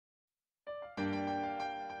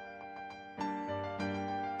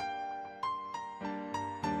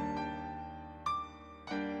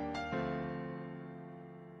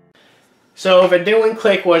So Vanguard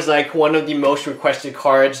Click was like one of the most requested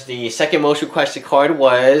cards. The second most requested card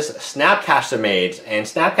was Snapcaster Mage. And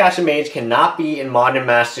Snapcaster Mage cannot be in Modern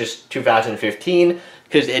Masters 2015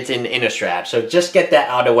 because it's in Innistrad. So just get that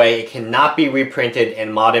out of the way. It cannot be reprinted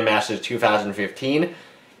in Modern Masters 2015.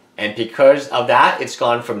 And because of that, it's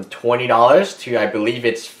gone from $20 to, I believe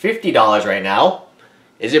it's $50 right now.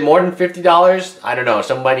 Is it more than $50? I don't know.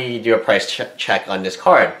 Somebody do a price check on this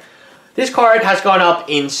card. This card has gone up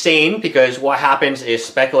insane because what happens is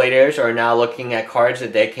speculators are now looking at cards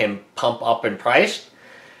that they can pump up in price.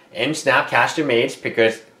 And Snapcaster Mage,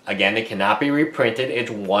 because again it cannot be reprinted,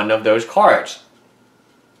 it's one of those cards.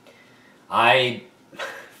 $50,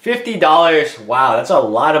 wow, that's a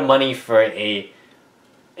lot of money for a,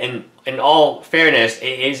 in all fairness,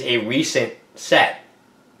 it is a recent set.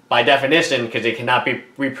 By definition, because it cannot be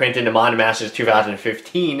reprinted in Modern Masters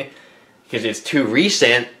 2015 because it's too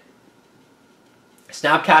recent.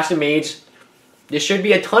 Snapcaster Mage, there should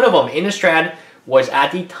be a ton of them. Innistrad was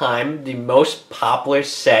at the time the most popular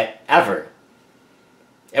set ever.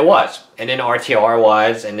 It was. And then RTR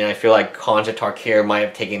was, and then I feel like Khans of Tarkir might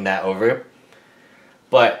have taken that over.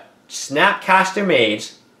 But Snapcaster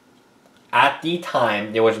Mage, at the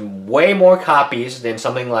time, there was way more copies than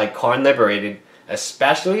something like Karn Liberated,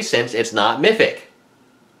 especially since it's not Mythic.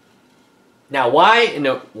 Now why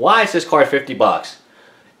is this card $50?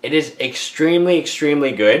 It is extremely,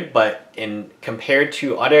 extremely good, but compared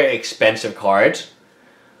to other expensive cards,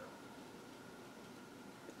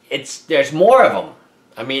 there's more of them.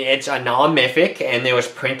 I mean, it's a non-mythic, and it was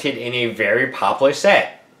printed in a very popular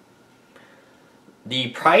set. The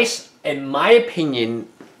price, in my opinion,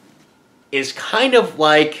 is kind of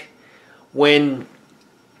like when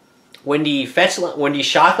the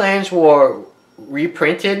Shocklands were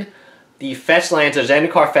reprinted. The fetch lands, the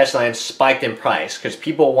Zendikar fetch lands spiked in price because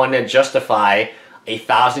people want to justify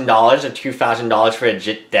 $1,000 or $2,000 for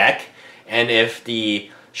a deck, and if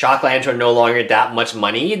the Shocklands are no longer that much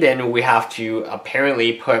money, then we have to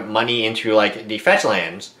apparently put money into like the fetch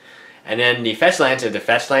lands, and then the fetch lands, if the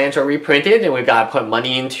fetch lands are reprinted, then we've got to put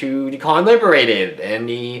money into the Karn Liberated and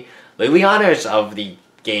the Lilianas of the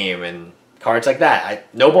game and cards like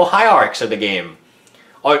that, Noble Hierarchs of the game,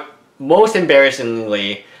 or most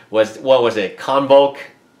embarrassingly. What was it? Convoke?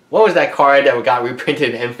 What was that card that got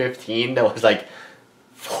reprinted in M15 that was like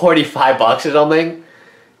 $45 or something?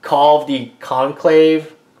 Call of the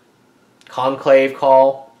Conclave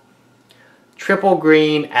Call. Triple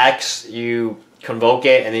green X, you convoke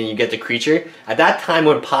it and then you get the creature. At that time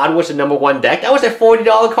when Pod was the #1 deck, that was a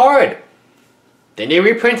 $40 card. Then they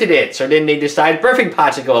reprinted it, so then they decided Birthing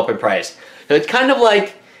Pod should go up in price. So it's kind of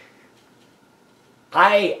like,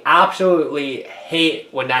 I absolutely hate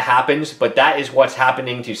when that happens, but that is what's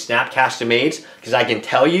happening to Snapcaster Mage, because I can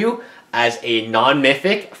tell you, as a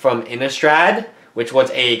non-mythic from Innistrad, which was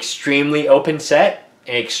an extremely open set,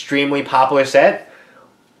 an extremely popular set,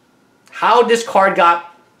 how this card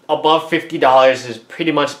got above $50 is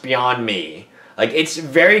pretty much beyond me. Like, it's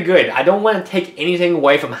very good. I don't want to take anything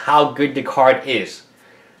away from how good the card is.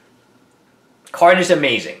 Card is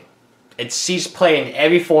amazing. It sees play in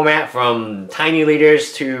every format, from Tiny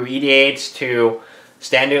Leaders to EDH to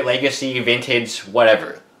Standard, Legacy, Vintage,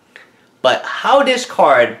 whatever. But how this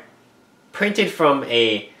card, printed from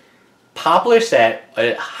a popular set,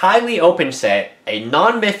 a highly open set, a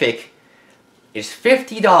non-mythic, is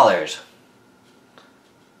 $50.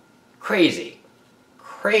 Crazy.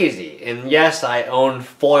 Crazy. And yes, I own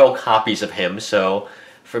foil copies of him, so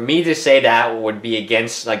for me to say that would be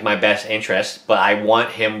against like my best interest, but I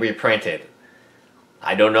want him reprinted.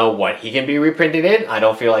 I don't know what he can be reprinted in. I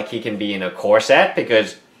don't feel like he can be in a core set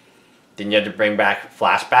because then you have to bring back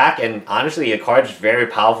Flashback, and honestly the card is very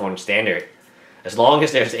powerful in Standard. As long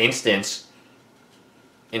as there's instants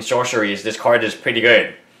in sorceries, this card is pretty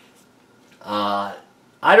good. I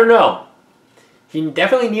don't know. He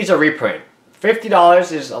definitely needs a reprint.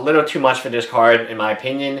 $50 is a little too much for this card in my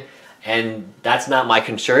opinion. And that's not my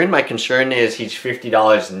concern. My concern is he's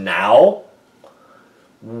 $50 now.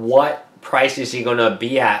 What price is he going to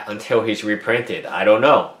be at until he's reprinted? I don't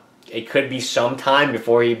know. It could be some time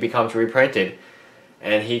before he becomes reprinted.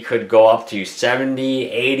 And he could go up to $70,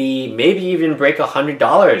 $80, maybe even break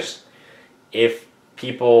 $100 if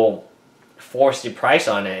people force the price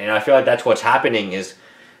on it. And I feel like that's what's happening, is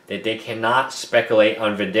that they cannot speculate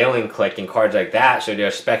on Vanguard Click and cards like that. So they're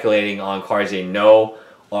speculating on cards they know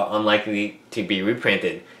or unlikely to be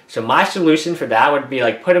reprinted. So my solution for that would be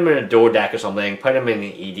like put him in a Duel deck or something, put him in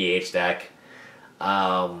an EDH deck.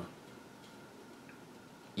 Yeah,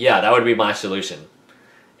 that would be my solution.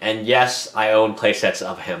 And yes, I own playsets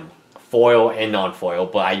of him. foil and non-foil,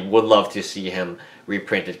 but I would love to see him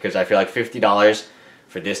reprinted because I feel like $50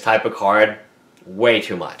 for this type of card, way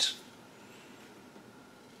too much.